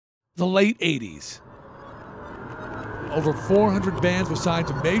the late 80s. Over 400 bands were signed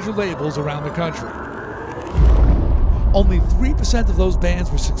to major labels around the country. Only 3% of those bands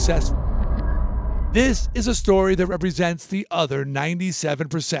were successful. This is a story that represents the other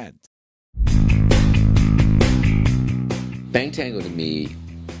 97%. Bang Tango to me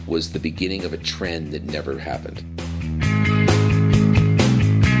was the beginning of a trend that never happened.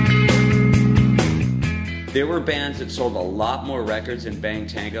 There were bands that sold a lot more records than Bang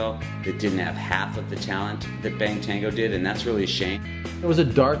Tango that didn't have half of the talent that Bang Tango did, and that's really a shame. There was a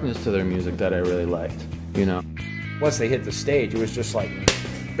darkness to their music that I really liked, you know. Once they hit the stage, it was just like,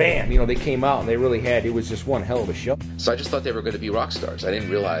 bam, you know, they came out and they really had, it was just one hell of a show. So I just thought they were going to be rock stars. I didn't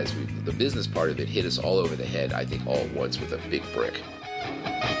realize the business part of it hit us all over the head, I think all at once with a big brick.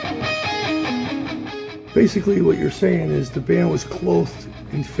 Basically what you're saying is the band was clothed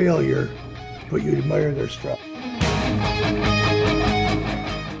in failure, but you admire their stuff.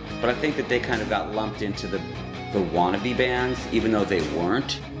 But I think that they kind of got lumped into the wannabe bands, even though they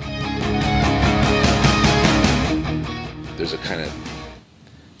weren't. There's a kind of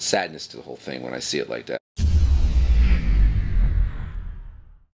sadness to the whole thing when I see it like that.